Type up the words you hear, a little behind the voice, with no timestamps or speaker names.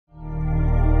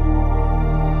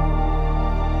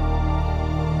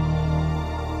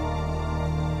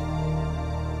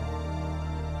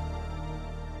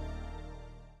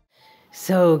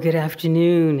So, good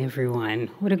afternoon, everyone.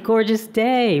 What a gorgeous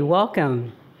day.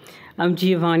 Welcome. I'm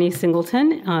Giovanni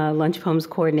Singleton, Lunch Poems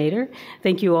Coordinator.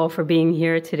 Thank you all for being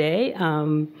here today.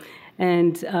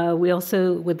 We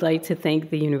also would like to thank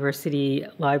the University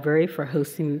Library for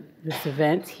hosting this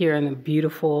event here in the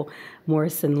beautiful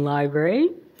Morrison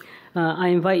Library. I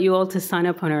invite you all to sign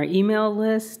up on our email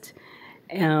list,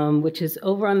 which is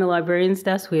over on the librarian's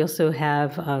desk. We also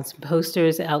have some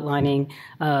posters outlining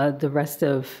the rest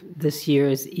of this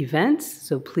year's events,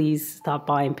 so please stop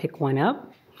by and pick one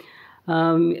up.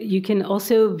 You can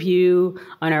also view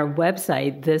on our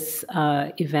website this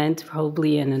event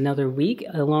probably in another week,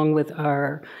 along with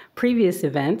our previous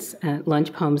events at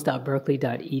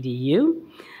lunchpoems.berkeley.edu.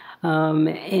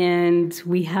 And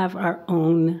we have our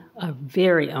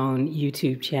very own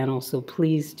YouTube channel, so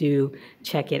please do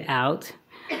check it out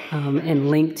and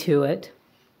link to it.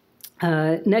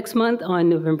 Next month on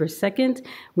November 2nd,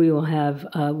 we will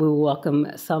welcome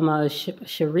Salma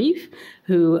Sharif,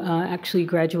 who actually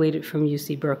graduated from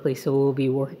UC Berkeley, so we'll be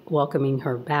welcoming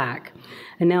her back.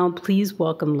 And now please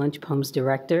welcome Lunch Poems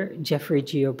Director Jeffrey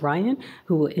G. O'Brien,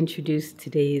 who will introduce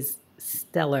today's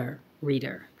stellar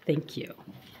reader. Thank you.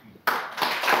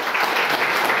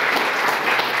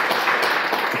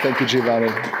 Thank you, Giovanni.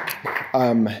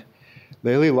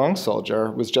 Layli Long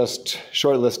Soldier was just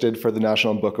shortlisted for the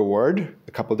National Book Award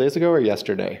a couple days ago or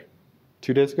yesterday?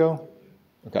 2 days ago?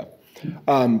 Okay.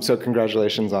 So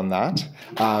congratulations on that.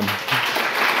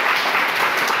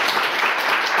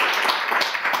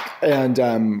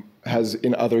 And has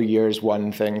in other years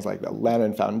won things like the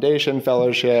Lannan Foundation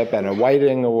Fellowship and a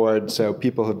Whiting Award, so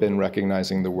people have been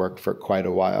recognizing the work for quite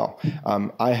a while.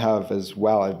 I have as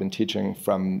well. I've been teaching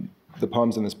from the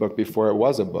poems in this book before it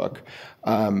was a book.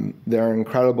 They're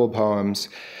incredible poems.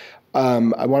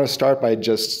 I want to start by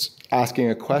just asking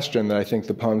a question that I think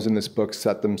the poems in this book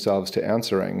set themselves to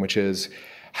answering, which is,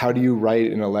 how do you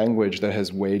write in a language that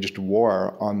has waged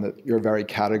war on your very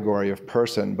category of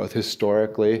person, both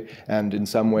historically and in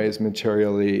some ways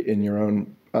materially in your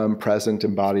own present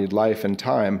embodied life and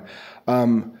time?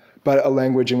 But a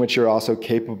language in which you're also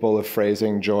capable of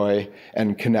phrasing joy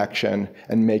and connection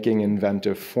and making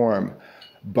inventive form,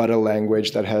 but a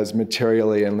language that has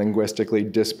materially and linguistically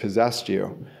dispossessed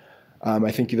you.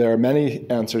 I think there are many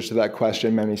answers to that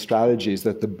question, many strategies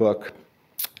that the book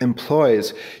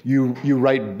employs. You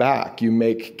write back, you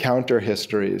make counter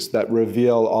histories that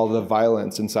reveal all the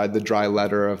violence inside the dry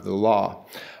letter of the law.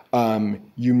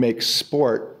 You make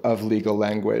sport of legal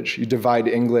language. You divide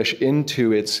English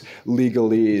into its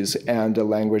legalese and a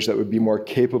language that would be more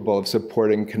capable of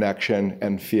supporting connection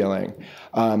and feeling.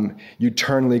 You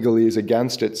turn legalese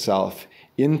against itself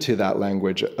into that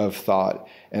language of thought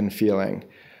and feeling.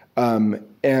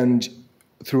 And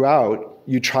throughout,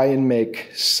 you try and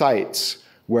make sites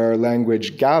where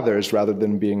language gathers rather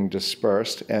than being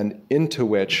dispersed, and into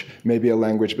which maybe a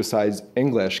language besides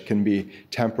English can be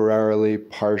temporarily,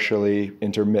 partially,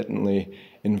 intermittently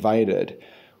invited.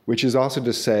 Which is also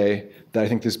to say that I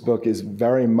think this book is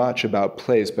very much about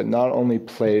place, but not only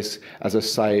place as a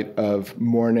site of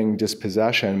mourning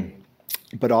dispossession,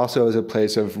 but also as a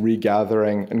place of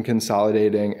regathering and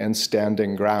consolidating and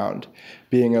standing ground,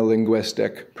 being a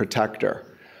linguistic protector.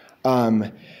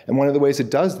 And one of the ways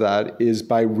it does that is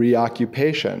by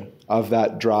reoccupation of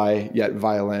that dry yet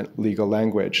violent legal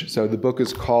language. So the book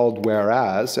is called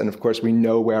Whereas, and of course we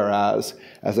know whereas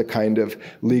as a kind of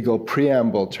legal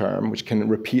preamble term, which can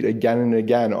repeat again and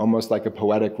again, almost like a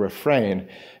poetic refrain,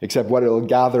 except what it'll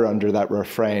gather under that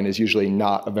refrain is usually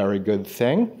not a very good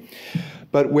thing.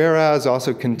 But whereas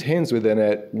also contains within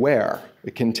it where.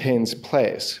 It contains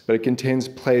place, but it contains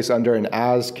place under an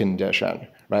as condition,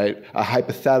 right? A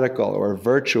hypothetical or a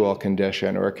virtual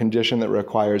condition, or a condition that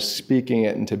requires speaking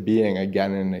it into being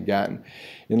again and again.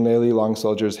 In Layli Long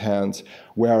Soldier's hands,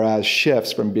 whereas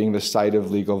shifts from being the site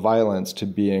of legal violence to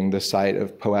being the site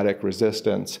of poetic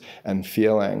resistance and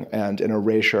feeling, and an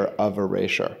erasure of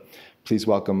erasure. Please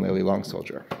welcome Layli Long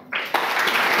Soldier.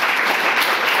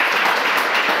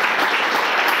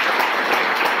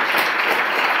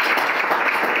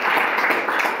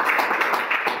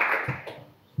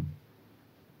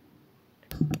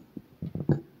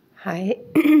 Hi,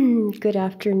 good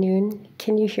afternoon.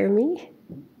 Can you hear me?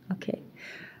 Okay,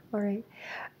 all right.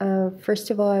 First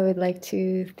of all, I would like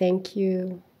to thank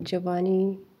you,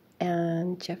 Giovanni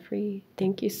and Jeffrey.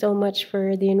 Thank you so much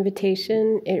for the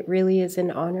invitation. It really is an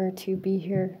honor to be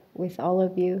here with all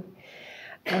of you.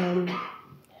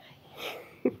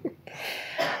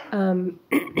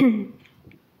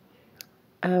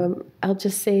 I'll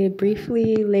just say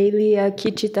briefly, Layli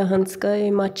Kichita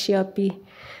Hanska Machiapi.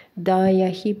 Da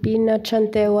yahipi na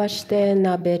chante washte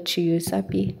na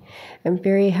bechiusapi. I'm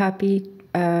very happy.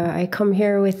 I come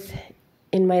here with,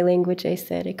 in my language, I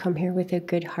said, I come here with a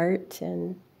good heart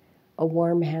and a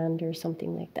warm hand or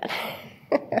something like that.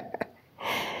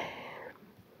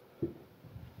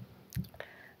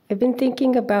 I've been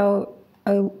thinking about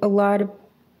a lot of,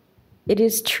 it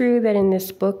is true that in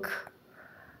this book,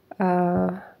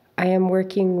 I am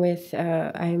working with,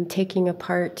 I am taking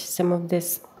apart some of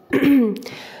this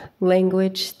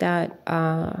language that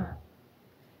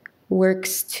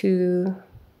works to,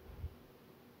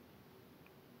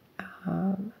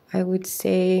 I would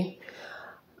say,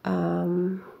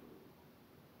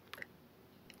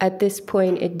 at this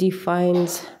point, it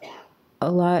defines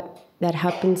a lot that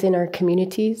happens in our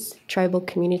communities, tribal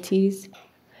communities,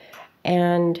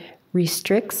 and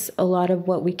restricts a lot of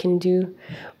what we can do.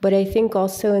 But I think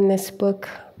also in this book,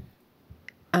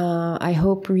 I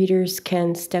hope readers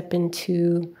can step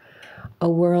into a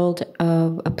world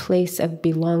of a place of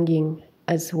belonging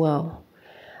as well.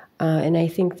 And I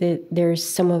think that there's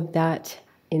some of that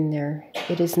in there.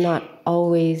 It is not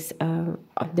always,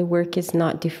 the work is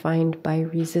not defined by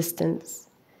resistance,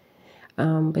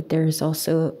 but there's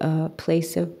also a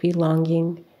place of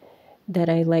belonging that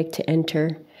I like to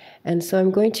enter. And so I'm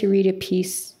going to read a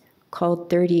piece called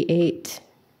 38,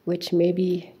 which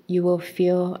maybe you will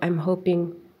feel, I'm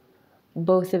hoping,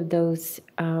 both of those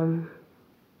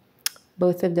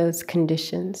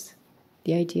conditions,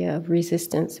 the idea of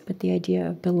resistance, but the idea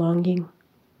of belonging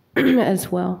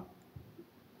as well.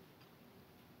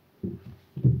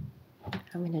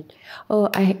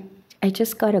 I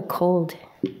just got a cold.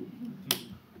 Let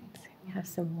me have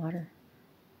some water.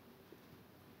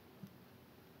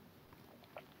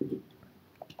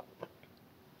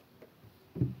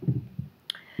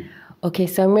 Okay,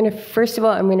 so first of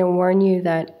all, I'm going to warn you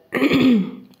that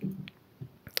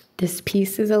this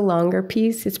piece is a longer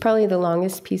piece. It's probably the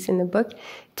longest piece in the book. It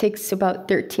takes about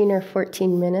 13 or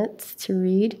 14 minutes to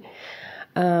read.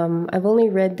 I've only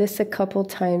read this a couple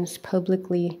times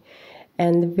publicly.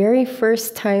 And the very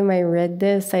first time I read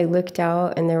this, I looked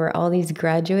out and there were all these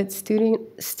graduate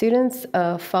students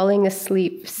falling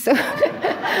asleep. So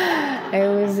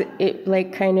it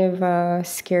like kind of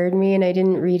scared me, and I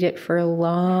didn't read it for a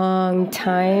long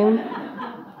time.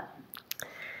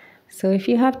 So if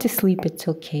you have to sleep, it's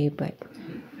okay, but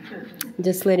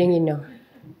just letting you know.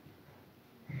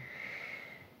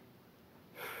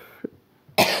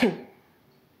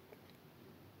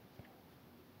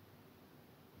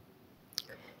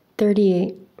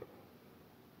 "38.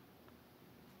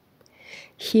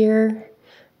 Here,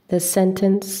 the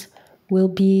sentence will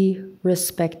be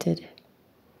respected.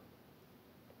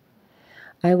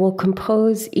 I will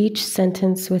compose each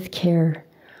sentence with care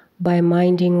by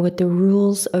minding what the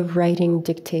rules of writing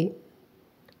dictate.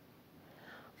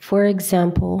 For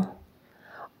example,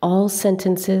 all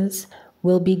sentences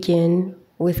will begin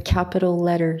with capital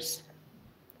letters.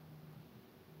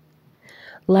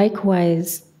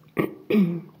 Likewise,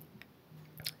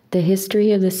 the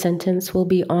history of the sentence will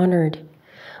be honored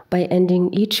by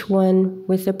ending each one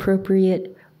with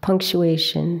appropriate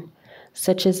punctuation,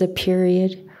 such as a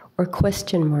period or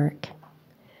question mark,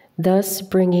 thus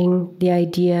bringing the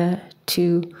idea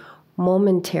to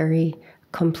momentary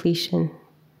completion.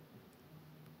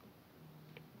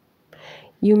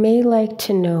 You may like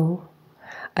to know,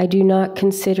 I do not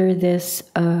consider this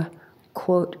a,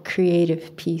 quote,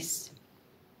 creative piece.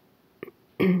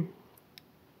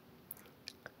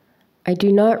 I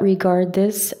do not regard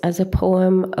this as a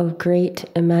poem of great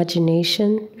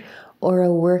imagination or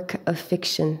a work of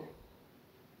fiction.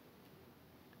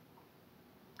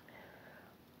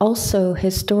 Also,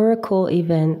 historical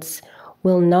events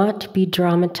will not be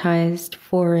dramatized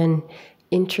for an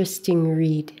interesting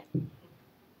read.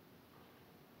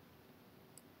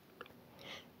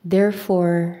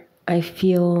 Therefore, I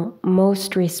feel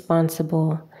most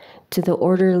responsible to the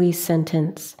orderly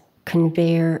sentence,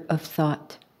 conveyor of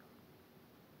thought.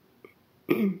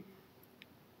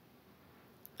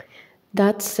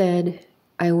 That said,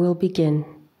 I will begin.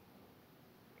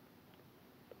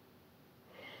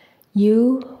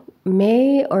 You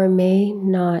may or may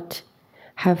not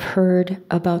have heard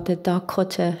about the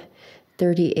Dakota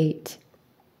 38.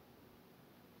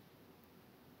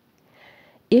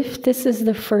 If this is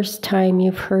the first time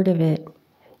you've heard of it,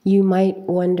 you might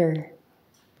wonder,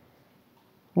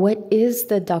 what is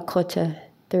the Dakota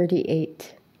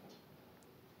 38?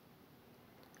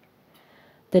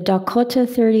 The Dakota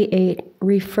 38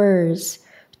 refers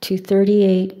to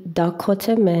 38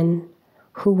 Dakota men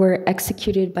who were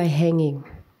executed by hanging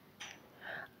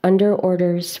under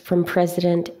orders from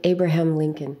President Abraham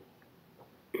Lincoln.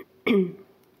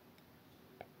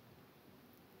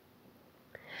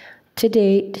 To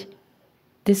date,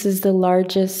 this is the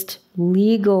largest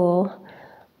legal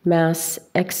mass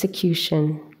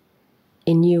execution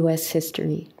in U.S.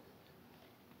 history.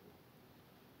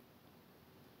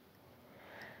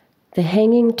 The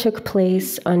hanging took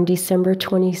place on December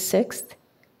 26,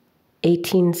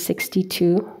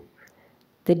 1862,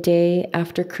 the day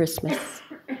after Christmas.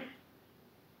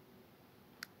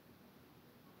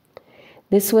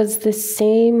 This was the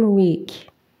same week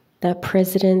that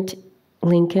President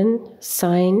Lincoln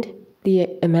signed the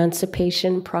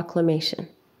Emancipation Proclamation.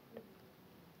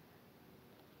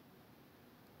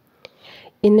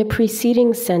 In the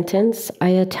preceding sentence,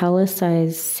 I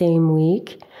italicized same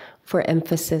week for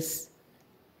emphasis.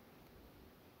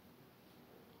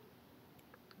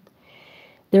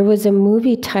 There was a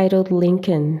movie titled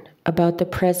Lincoln about the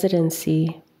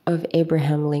presidency of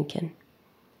Abraham Lincoln.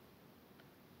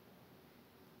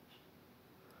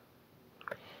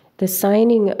 The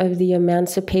signing of the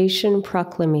Emancipation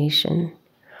Proclamation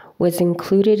was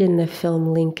included in the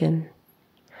film Lincoln.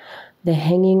 The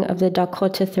hanging of the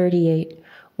Dakota 38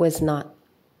 was not.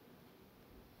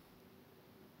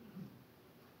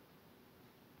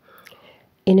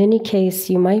 In any case,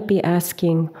 you might be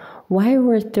asking, why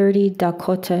were 30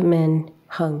 Dakota men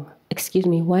hung?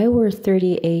 Why were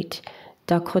 38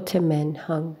 Dakota men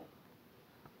hung?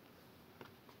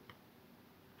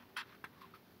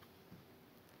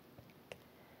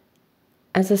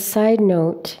 As a side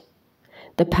note,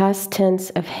 the past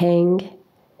tense of hang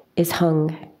is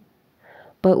hung,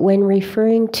 but when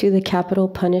referring to the capital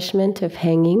punishment of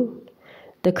hanging,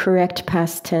 the correct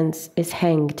past tense is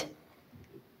hanged.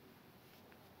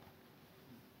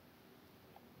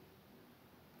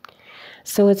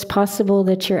 So it's possible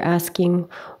that you're asking,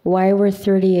 why were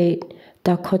 38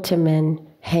 Dakota men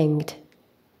hanged?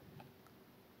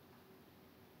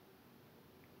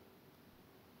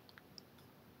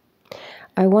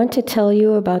 I want to tell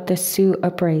you about the Sioux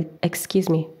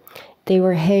uprising. They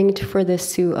were hanged for the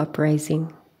Sioux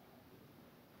uprising.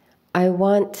 I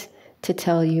want to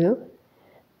tell you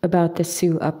about the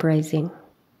Sioux uprising,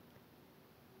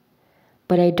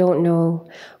 but I don't know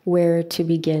where to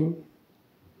begin.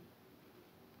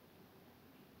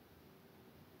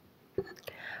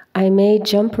 I may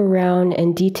jump around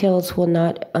and details will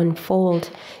not unfold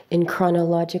in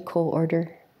chronological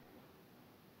order.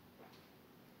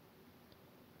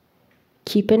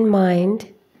 Keep in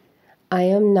mind, I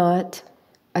am not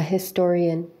a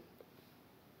historian.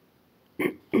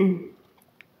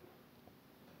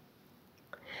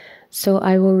 So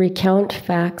I will recount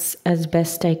facts as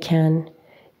best I can,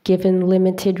 given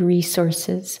limited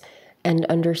resources and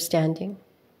understanding.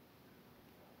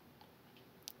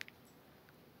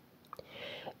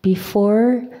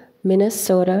 Before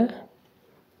Minnesota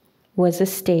was a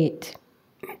state,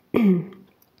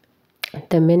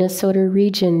 the Minnesota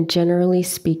region, generally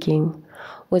speaking,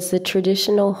 was the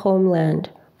traditional homeland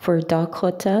for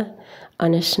Dakota,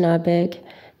 Anishinaabe,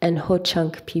 and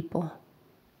Ho-Chunk people.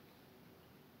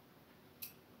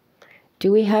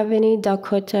 Do we have any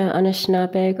Dakota,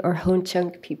 Anishinaabe, or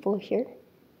Ho-Chunk people here?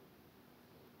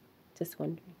 Just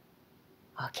wondering.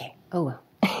 Okay, oh well.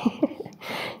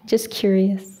 Just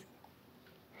curious.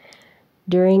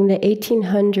 During the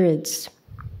 1800s,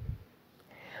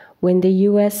 when the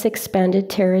U.S. expanded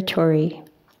territory,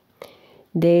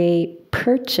 they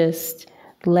purchased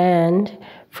land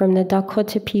from the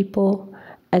Dakota people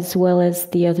as well as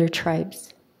the other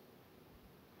tribes.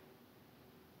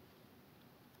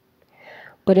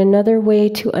 But another way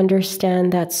to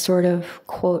understand that sort of,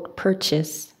 quote,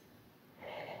 purchase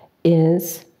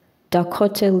is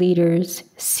Dakota leaders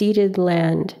ceded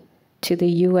land to the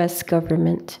U.S.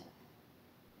 government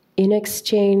in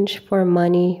exchange for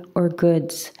money or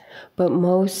goods, but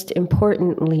most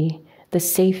importantly, the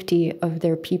safety of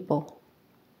their people.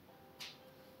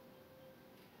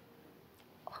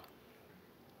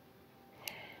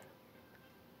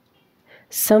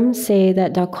 Some say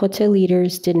that Dakota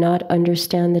leaders did not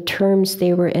understand the terms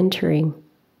they were entering,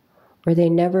 or they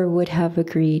never would have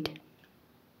agreed.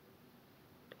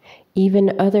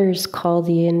 Even others call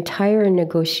the entire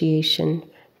negotiation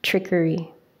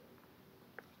trickery.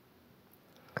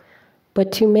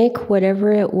 But to make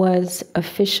whatever it was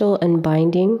official and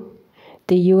binding,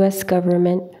 the U.S.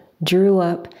 government drew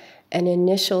up an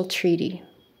initial treaty.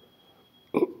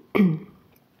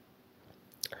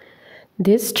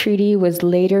 This treaty was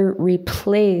later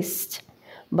replaced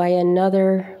by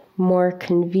another, more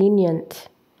convenient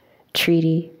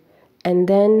treaty, and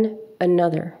then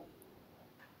another.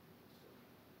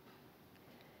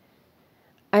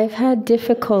 I've had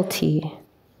difficulty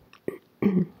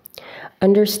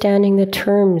understanding the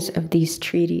terms of these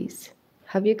treaties.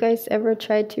 Have you guys ever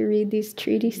tried to read these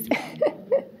treaties?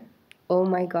 Oh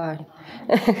my God.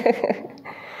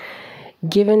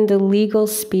 Given the legal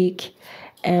speak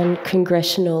and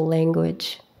congressional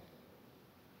language.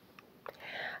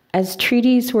 As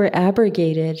treaties were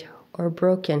abrogated or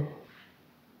broken,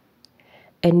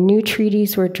 and new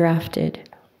treaties were drafted,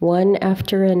 one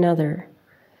after another,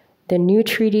 the new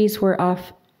treaties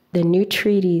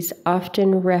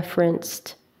often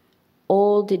referenced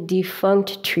old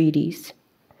defunct treaties,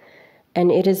 and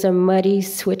it is a muddy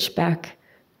switchback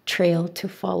trail to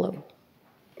follow.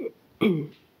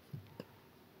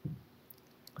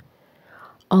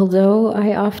 Although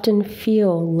I often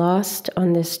feel lost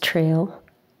on this trail,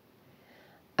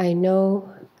 I know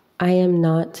I am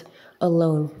not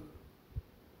alone.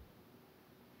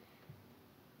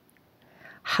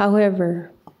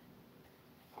 However,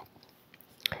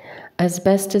 as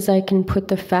best as I can put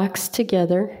the facts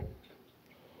together,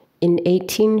 in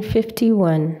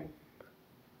 1851,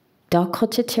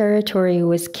 Dakota Territory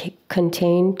was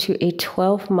contained to a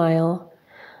 12-mile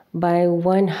by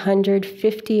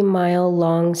 150-mile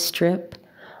long strip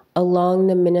along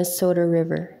the Minnesota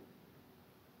River.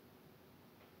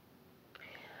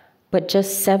 But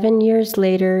just 7 years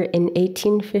later, in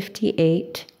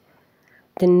 1858,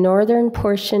 the northern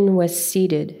portion was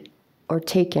ceded or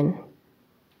taken,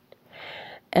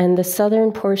 and the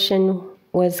southern portion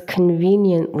was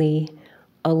conveniently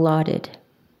allotted,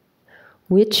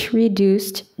 which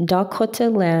reduced Dakota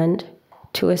land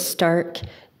to a stark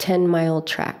 10-mile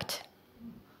tract.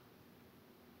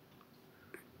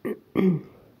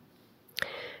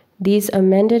 These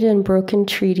amended and broken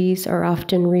treaties are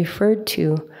often referred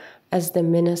to as the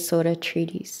Minnesota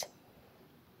Treaties.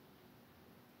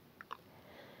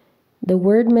 The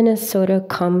word Minnesota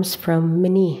comes from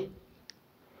Mini,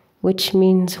 which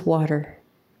means water,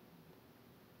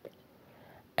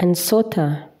 and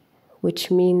Sota, which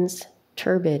means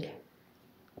turbid.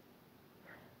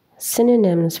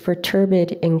 Synonyms for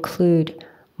turbid include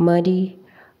muddy,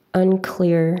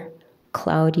 unclear,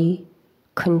 cloudy,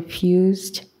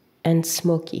 confused, and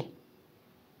smoky.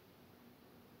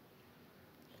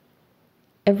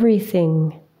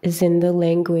 Everything is in the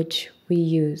language we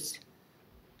use.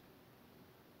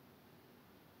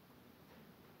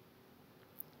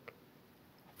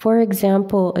 For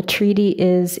example, a treaty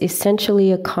is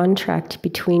essentially a contract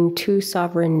between two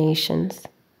sovereign nations.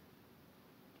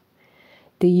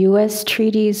 The U.S.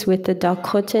 treaties with the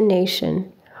Dakota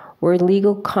Nation were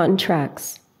legal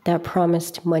contracts that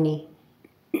promised money.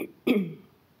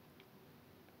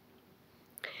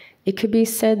 It could be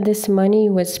said this money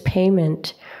was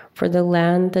payment for the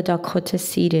land the Dakota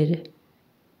ceded,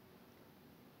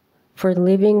 for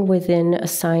living within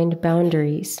assigned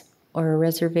boundaries or a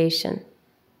reservation,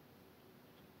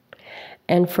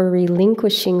 and for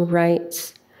relinquishing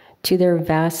rights to their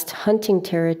vast hunting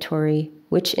territory,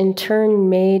 which in turn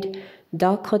made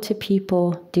Dakota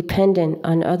people dependent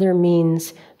on other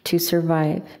means to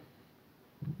survive: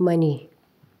 money.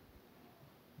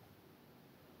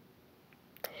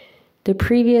 The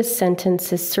previous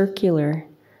sentence is circular,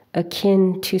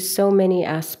 akin to so many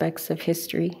aspects of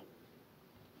history.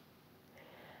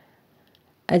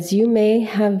 As you may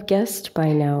have guessed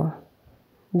by now,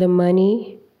 the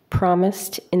money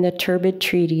promised in the turbid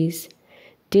treaties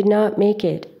did not make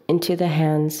it into the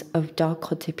hands of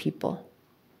Dakota people.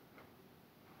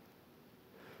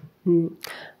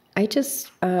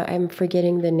 I'm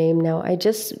forgetting the name now. I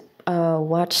just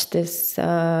watched this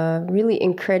really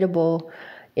incredible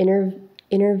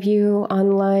interview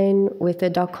online with a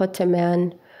Dakota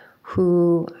man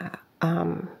whose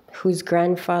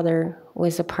grandfather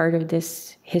was a part of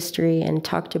this history and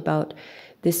talked about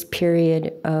this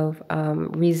period of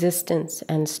resistance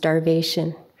and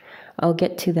starvation. I'll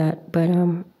get to that, but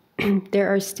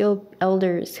there are still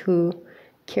elders who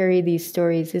carry these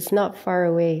stories. It's not far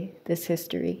away, this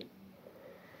history.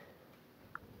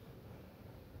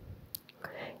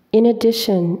 In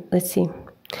addition,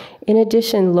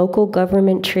 local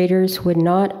government traders would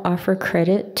not offer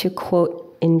credit to,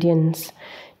 quote, Indians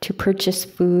to purchase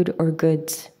food or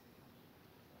goods.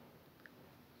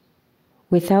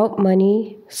 Without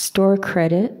money, store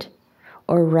credit,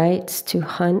 or rights to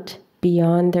hunt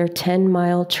beyond their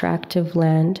 10-mile tract of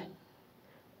land,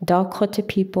 Dakota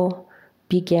people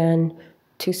began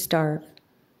to starve.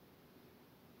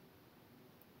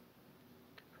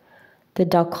 The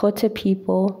Dakota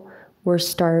people were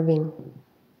starving.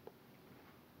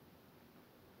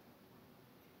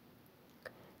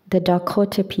 The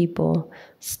Dakota people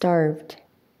starved.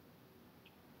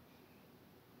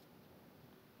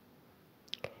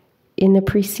 In the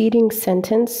preceding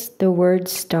sentence, the word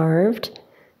starved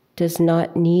does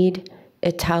not need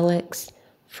italics,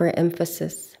 for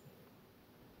emphasis.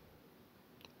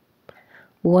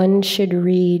 One should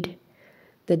read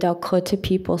 "The Dakota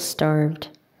people starved"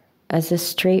 as a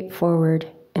straightforward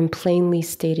and plainly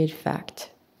stated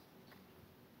fact.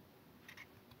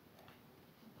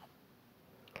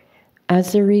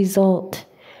 As a result,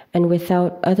 and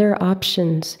without other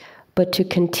options but to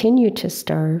continue to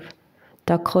starve,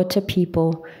 Dakota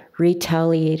people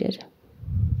retaliated.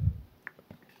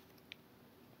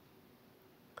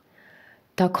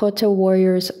 Dakota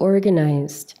warriors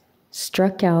organized,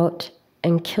 struck out,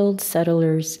 and killed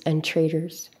settlers and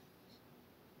traders.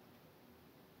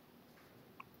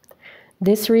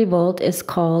 This revolt is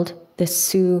called the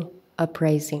Sioux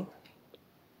Uprising.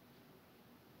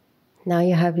 Now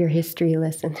you have your history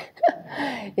lesson.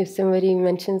 If somebody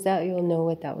mentions that, you'll know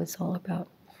what that was all about.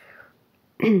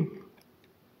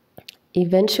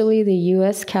 Eventually, the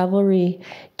U.S. cavalry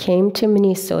came to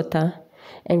Minnesota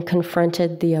and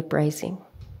confronted the uprising.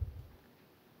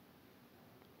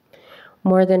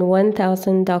 More than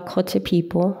 1,000 Dakota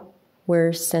people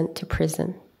were sent to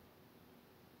prison.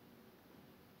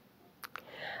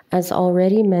 As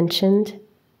already mentioned,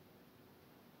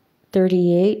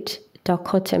 38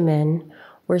 Dakota men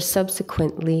were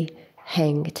subsequently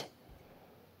hanged.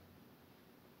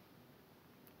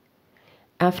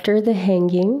 After the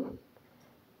hanging,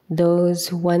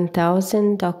 those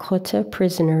 1,000 Dakota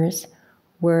prisoners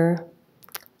were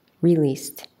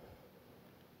released.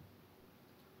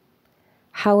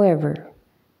 However,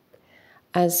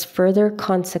 as further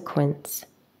consequence,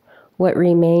 what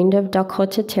remained of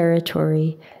Dakota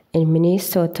territory in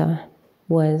Minnesota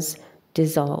was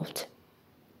dissolved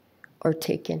or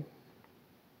taken.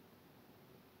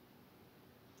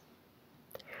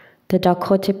 The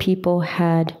Dakota people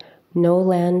had no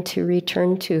land to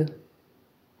return to.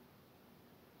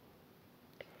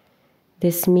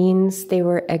 This means they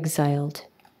were exiled.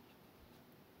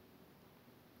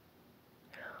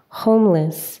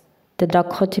 Homeless, the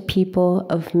Dakota people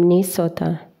of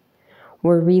Minnesota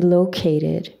were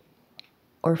relocated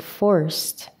or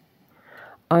forced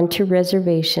onto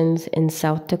reservations in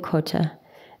South Dakota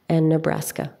and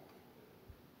Nebraska.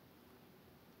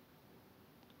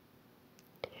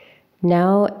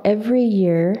 Now, every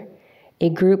year, a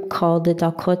group called the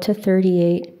Dakota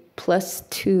 38 plus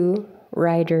 2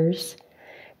 riders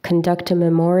conduct a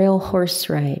memorial horse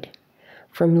ride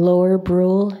from Lower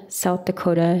Brule, South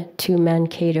Dakota to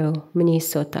Mankato,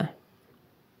 Minnesota.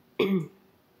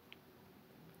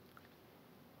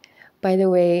 By the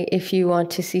way, if you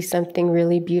want to see something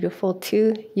really beautiful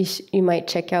too, you might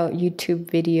check out YouTube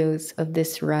videos of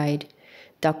this ride,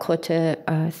 Dakota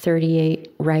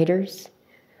 38 Riders.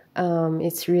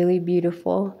 It's really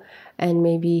beautiful, and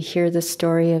maybe hear the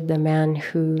story of the man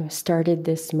who started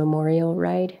this memorial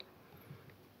ride.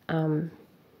 In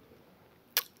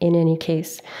any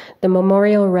case, the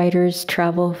memorial riders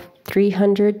travel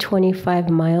 325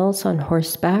 miles on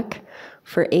horseback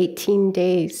for 18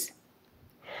 days,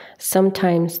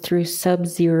 sometimes through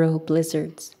sub-zero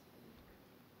blizzards.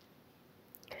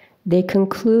 They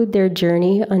conclude their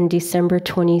journey on December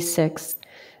 26th,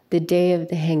 the day of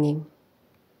the hanging.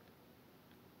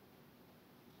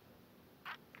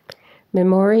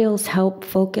 Memorials help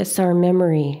focus our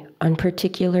memory on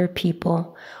particular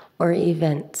people or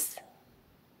events.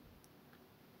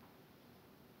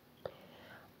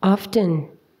 Often,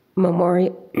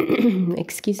 memorials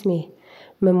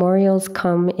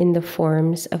come in the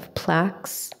forms of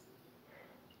plaques,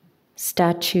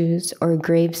 statues, or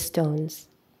gravestones.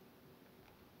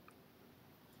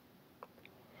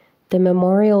 The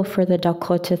memorial for the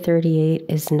Dakota 38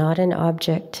 is not an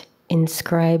object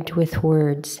inscribed with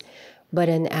words, but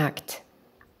an act.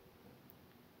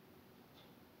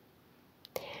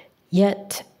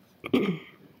 Yet,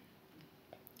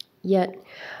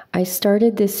 I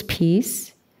started this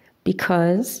piece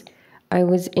because I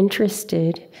was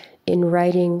interested in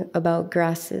writing about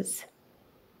grasses.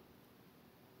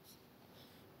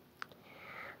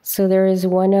 So there is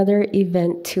one other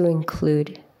event to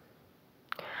include,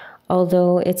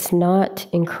 although it's not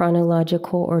in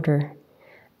chronological order,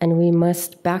 and we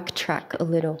must backtrack a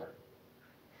little.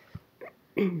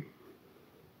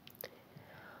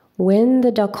 When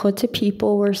the Dakota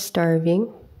people were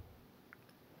starving,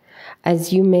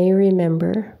 as you may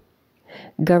remember,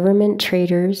 government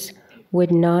traders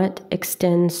would not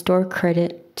extend store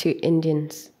credit to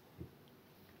Indians.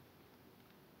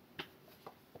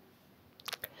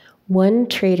 One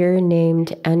trader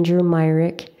named Andrew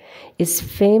Myrick is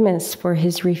famous for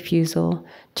his refusal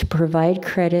to provide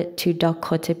credit to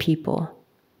Dakota people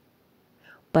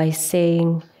by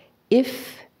saying,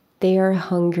 "If they are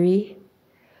hungry,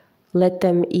 let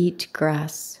them eat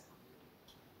grass."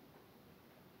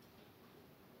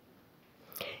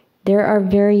 There are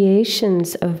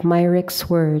variations of Myric's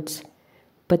words,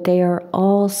 but they are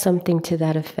all something to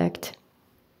that effect.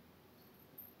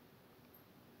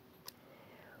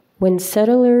 When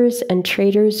settlers and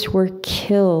traders were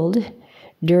killed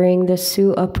during the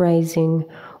Sioux Uprising,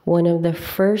 one of the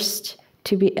first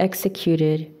to be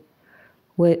executed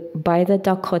by the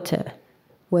Dakota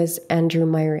was Andrew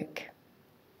Myrick.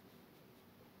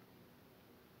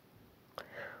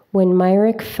 When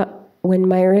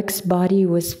Myric's body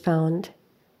was found,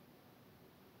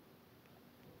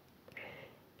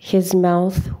 his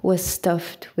mouth was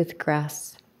stuffed with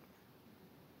grass.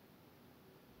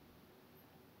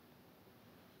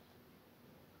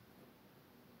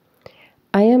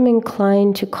 I am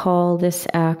inclined to call this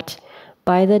act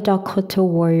by the Dakota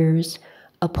warriors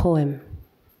a poem.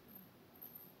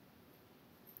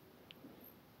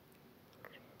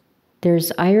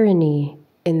 There's irony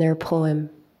in their poem.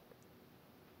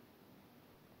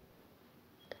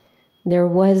 There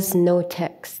was no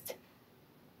text.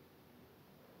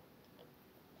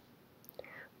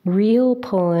 Real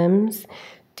poems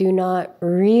do not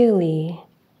really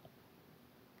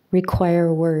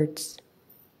require words.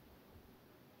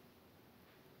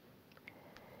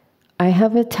 I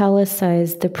have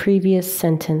italicized the previous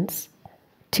sentence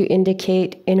to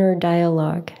indicate inner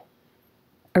dialogue,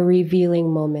 a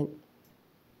revealing moment.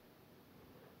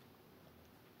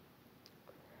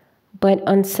 But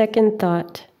on second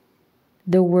thought,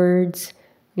 the words,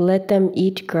 "let them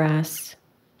eat grass,"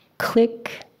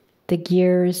 click the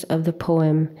gears of the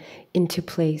poem into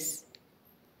place.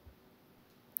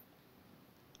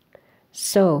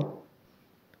 So,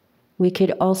 we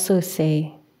could also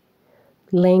say,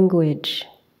 language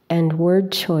and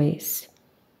word choice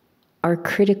are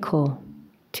critical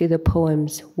to the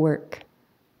poem's work.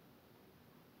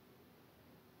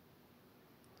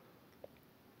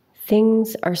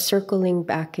 Things are circling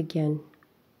back again.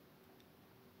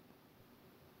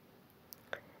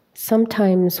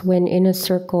 Sometimes when in a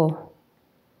circle,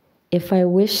 if I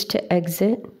wish to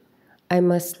exit, I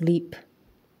must leap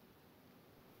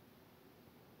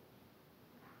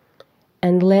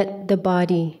and let the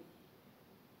body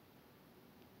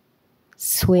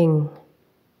swing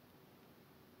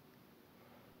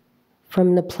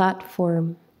from the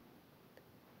platform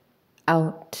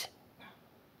out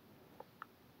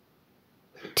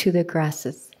to the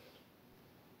grasses.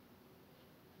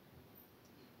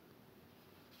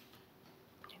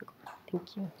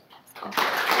 Thank you.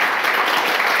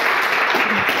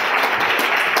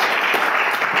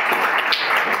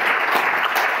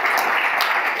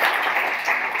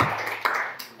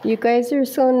 You guys are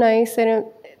so nice. I don't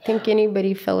think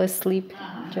anybody fell asleep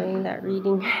during that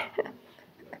reading.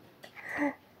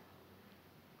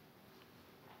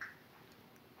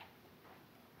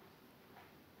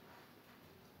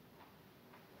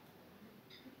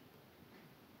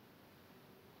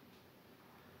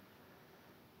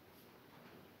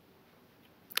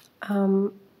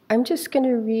 I'm just going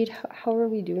to read, how are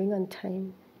we doing on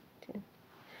time?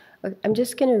 I'm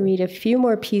just going to read a few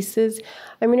more pieces.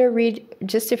 I'm going to read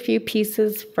just a few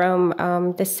pieces from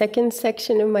the second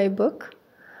section of my book,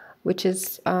 which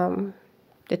is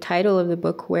the title of the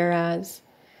book, Whereas.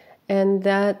 And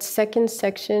that second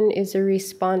section is a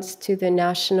response to the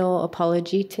National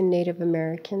Apology to Native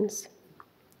Americans,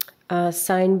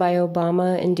 signed by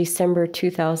Obama in December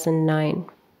 2009.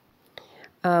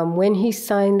 When he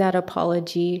signed that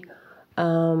apology,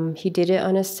 he did it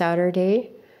on a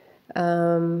Saturday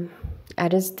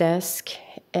at his desk,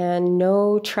 and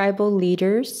no tribal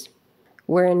leaders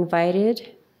were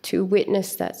invited to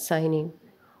witness that signing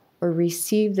or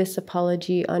receive this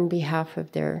apology on behalf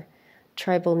of their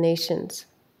tribal nations.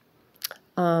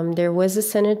 There was a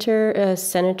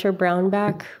Senator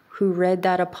Brownback, who read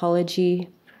that apology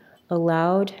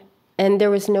aloud, and there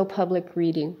was no public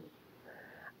reading.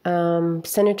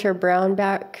 Senator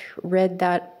Brownback read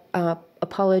that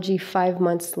apology 5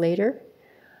 months later,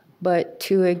 but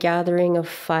to a gathering of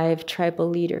 5 tribal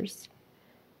leaders.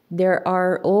 There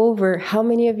are over, how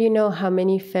many of you know how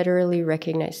many federally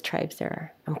recognized tribes there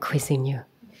are? I'm quizzing you.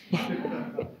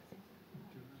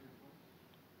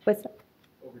 What's that?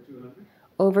 Over 200?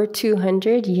 Over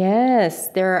 200, yes.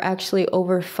 There are actually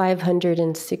over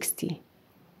 560.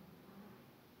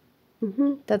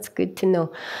 That's good to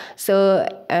know. So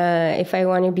if I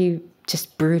want to be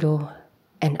just brutal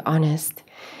and honest,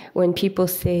 when people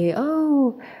say,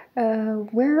 "Oh,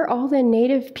 where are all the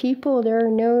native people? There are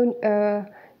no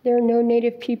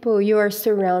native people," you are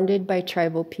surrounded by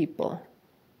tribal people.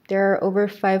 There are over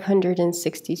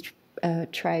 560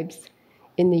 tribes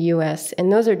in the U.S.,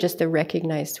 and those are just the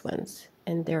recognized ones.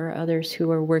 And there are others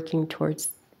who are working towards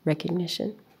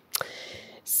recognition.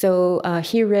 So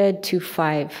he read to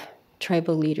 5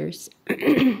 tribal leaders.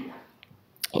 In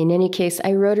any case,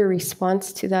 I wrote a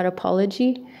response to that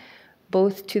apology,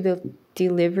 both to the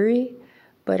delivery,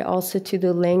 but also to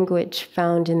the language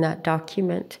found in that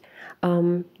document.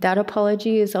 That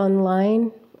apology is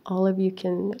online. All of you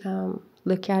can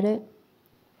look at it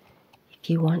if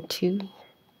you want to.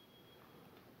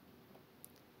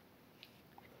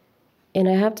 And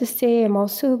I have to say, I'm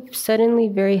also suddenly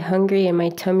very hungry and my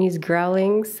tummy's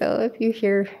growling. So if you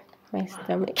hear my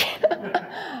stomach,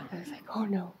 I was like, oh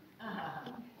no.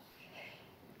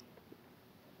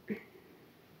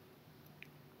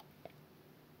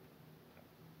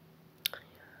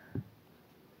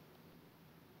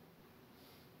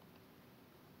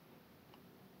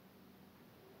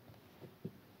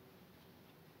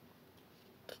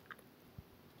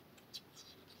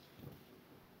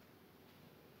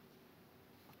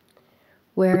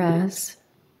 Whereas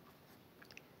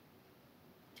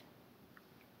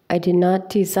I did not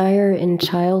desire in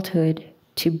childhood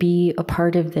to be a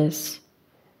part of this,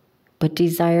 but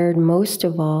desired most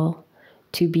of all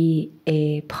to be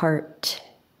a part,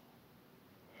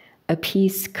 a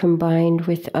piece combined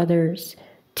with others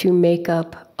to make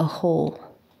up a whole,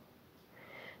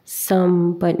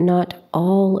 some but not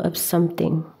all of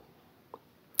something.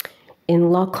 In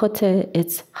Lakota,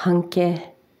 it's hanke,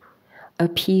 a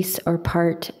piece or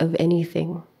part of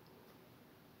anything.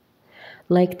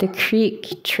 Like the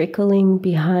creek trickling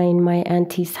behind my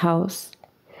auntie's house,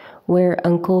 where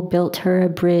Uncle built her a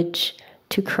bridge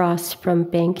to cross from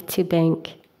bank to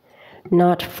bank,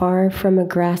 not far from a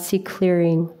grassy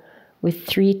clearing with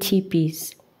 3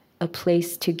 teepees, a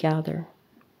place to gather.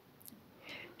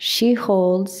 She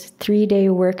holds 3-day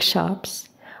workshops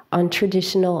on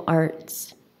traditional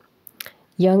arts.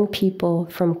 Young people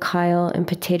from Kyle and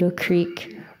Potato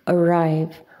Creek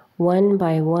arrive one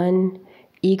by one,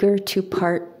 eager to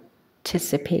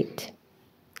participate.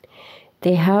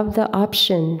 They have the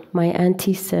option, my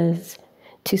auntie says,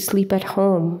 to sleep at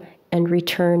home and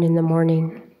return in the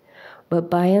morning. But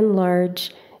by and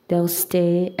large, they'll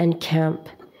stay and camp,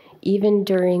 even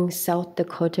during South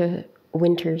Dakota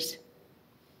winters.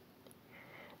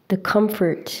 The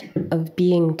comfort of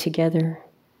being together.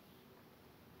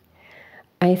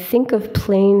 I think of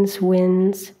plains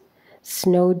winds,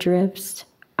 snow drifts,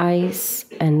 ice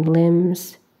and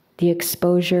limbs, the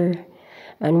exposure,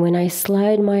 and when I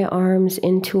slide my arms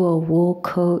into a wool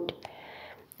coat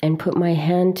and put my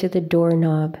hand to the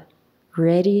doorknob,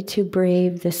 ready to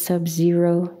brave the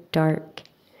sub-zero dark,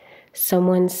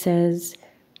 someone says,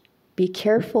 "Be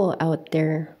careful out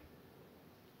there.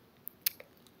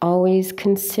 Always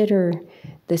consider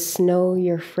the snow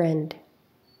your friend.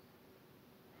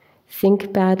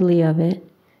 Think badly of it,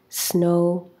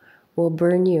 snow will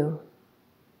burn you."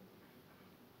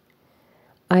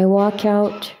 I walk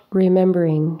out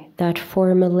remembering that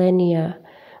for millennia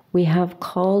we have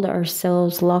called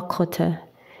ourselves Lakota,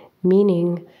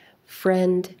 meaning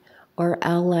friend or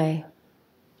ally.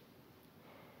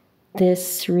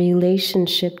 This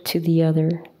relationship to the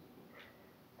other,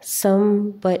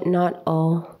 some but not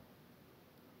all,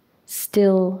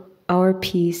 still our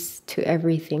piece to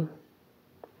everything.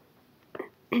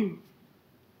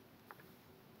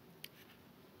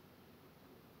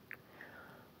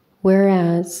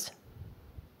 Whereas,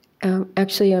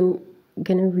 actually I'm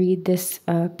going to read this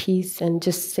piece and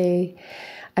just say,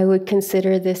 I would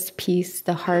consider this piece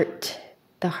the heart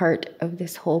of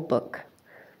this whole book.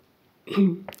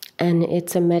 And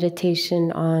it's a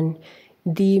meditation on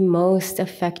the most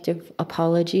effective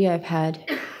apology I've had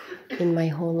in my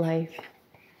whole life.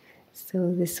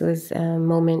 So this was a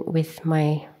moment with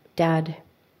my dad.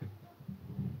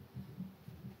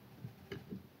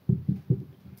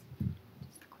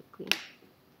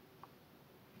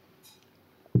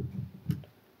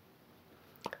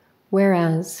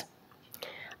 Whereas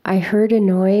I heard a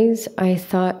noise I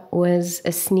thought was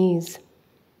a sneeze.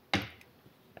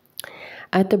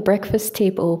 At the breakfast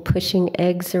table, pushing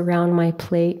eggs around my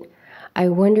plate, I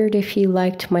wondered if he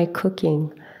liked my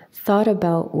cooking, thought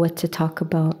about what to talk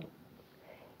about.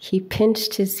 He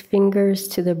pinched his fingers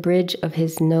to the bridge of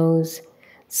his nose,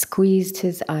 squeezed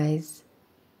his eyes.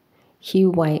 He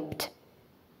wiped.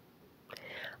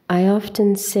 I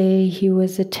often say he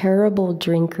was a terrible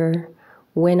drinker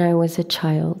when I was a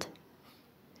child.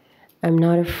 I'm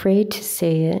not afraid to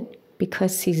say it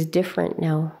because he's different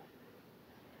now.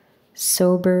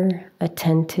 Sober,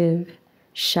 attentive,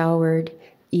 showered,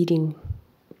 eating.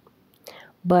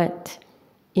 But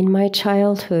in my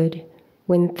childhood,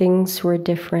 when things were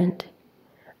different,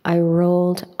 I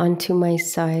rolled onto my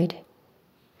side,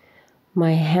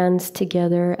 my hands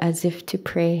together as if to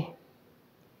pray.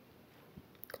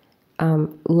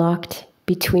 locked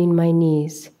between my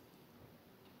knees.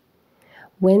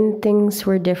 When things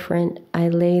were different, I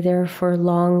lay there for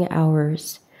long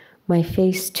hours, my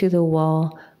face to the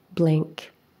wall,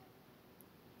 blank.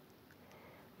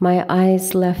 My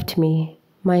eyes left me,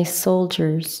 my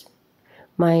soldiers,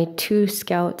 my 2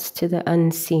 scouts to the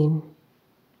unseen.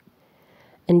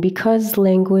 And because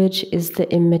language is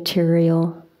the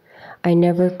immaterial, I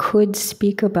never could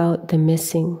speak about the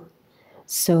missing.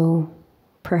 So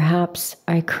perhaps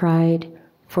I cried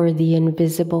for the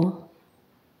invisible,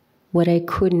 what I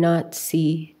could not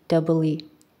see doubly.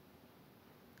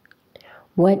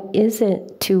 What is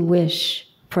it to wish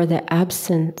for the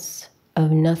absence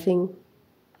of nothing?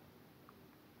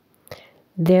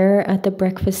 There at the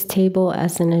breakfast table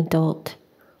as an adult,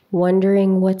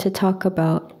 wondering what to talk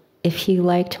about, if he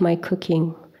liked my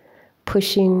cooking,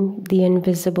 pushing the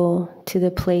invisible to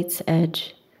the plate's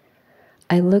edge.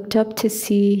 I looked up to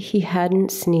see he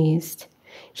hadn't sneezed.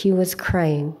 He was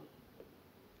crying.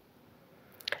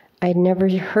 I'd never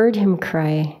heard him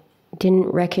cry,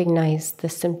 didn't recognize the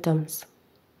symptoms.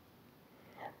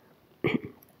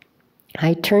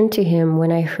 I turned to him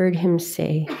when I heard him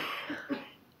say,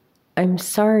 "I'm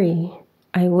sorry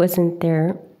I wasn't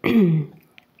there.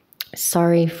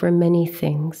 Sorry for many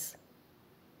things."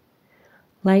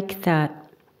 Like that,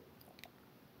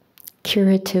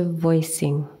 curative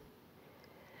voicing.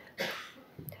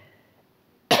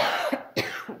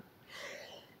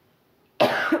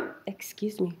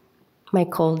 Excuse me, my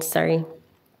cold, sorry.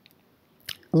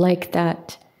 Like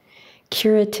that,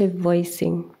 curative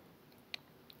voicing,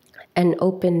 an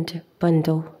opened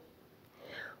bundle,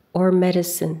 or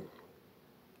medicine,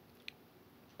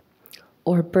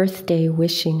 or birthday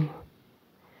wishing.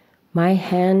 My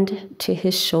hand to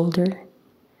his shoulder.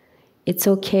 "It's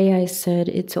okay," I said,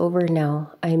 "it's over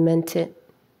now." I meant it.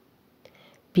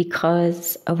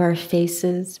 Because of our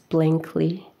faces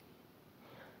blankly.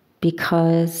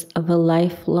 Because of a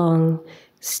lifelong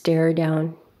stare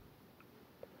down.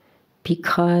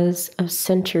 Because of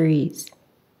centuries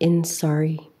in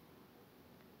sorry.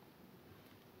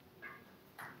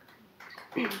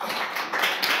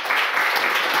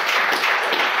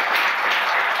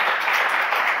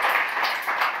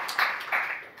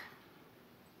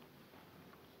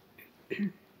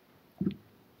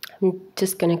 I'm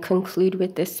just going to conclude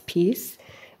with this piece,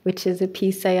 which is a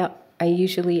piece I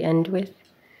usually end with.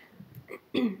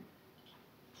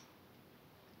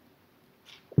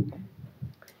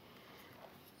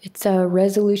 It's a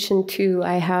resolution 2.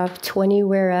 I have 20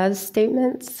 whereas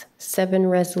statements, 7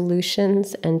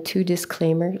 resolutions, and 2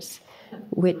 disclaimers,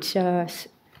 which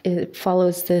it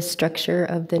follows the structure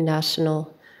of the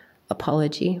national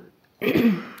apology.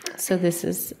 So this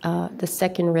is the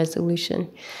second resolution,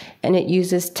 and it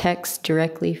uses text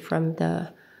directly from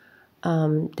the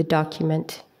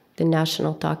document, the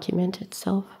national document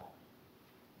itself.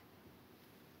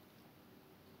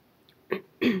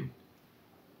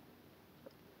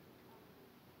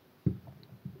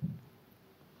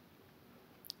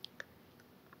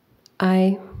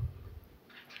 I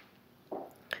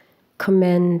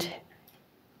commend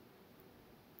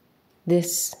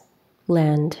this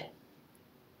land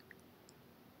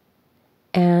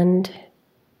and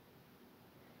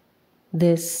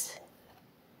this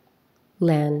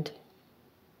land.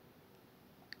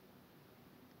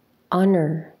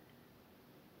 Honor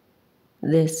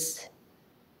this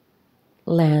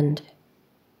land.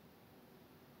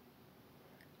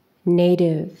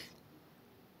 Native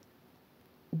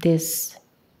this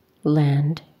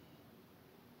land.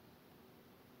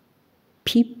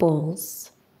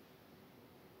 Peoples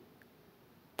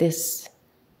this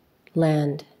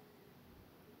land.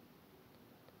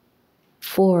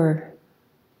 For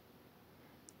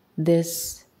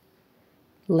this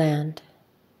land.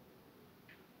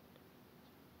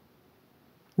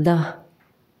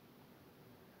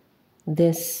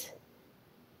 This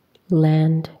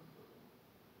land.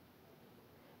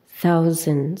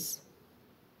 Thousands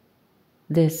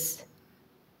this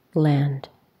land.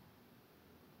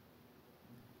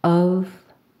 Of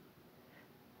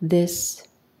this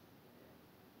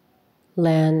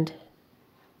land.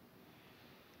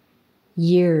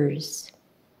 Years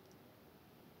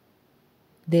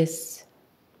this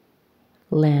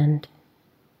land.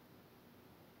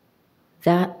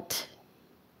 That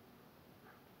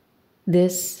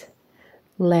this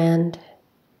land.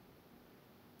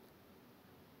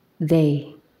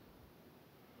 They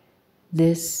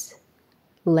this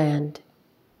land.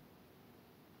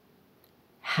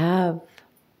 Have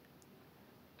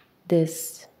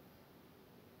this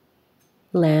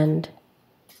land.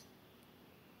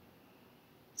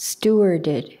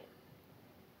 Stewarded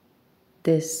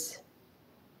this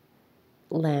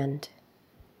land.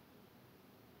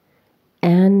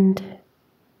 And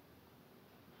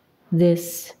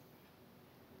this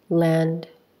land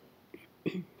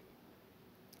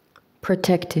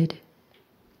protected.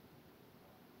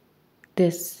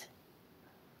 This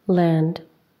land,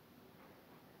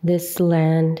 this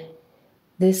land,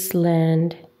 this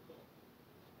land,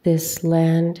 this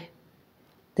land,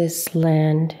 this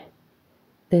land,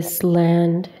 this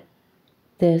land,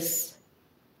 this.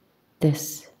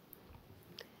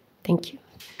 Thank you.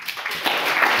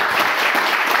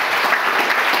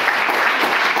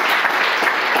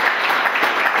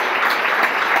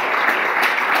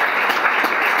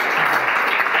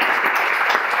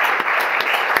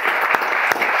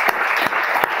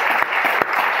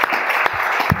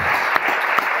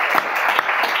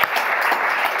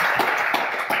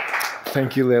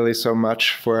 Thank you, Layli, so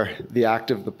much for the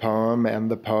act of the poem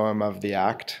and the poem of the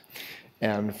act,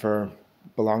 and for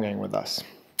belonging with us.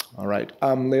 All right.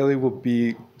 Layli will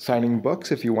be signing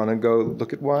books if you want to go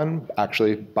look at one,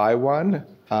 actually buy one,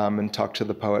 and talk to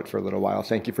the poet for a little while.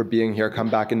 Thank you for being here. Come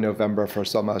back in November for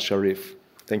Salma Sharif.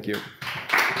 Thank you.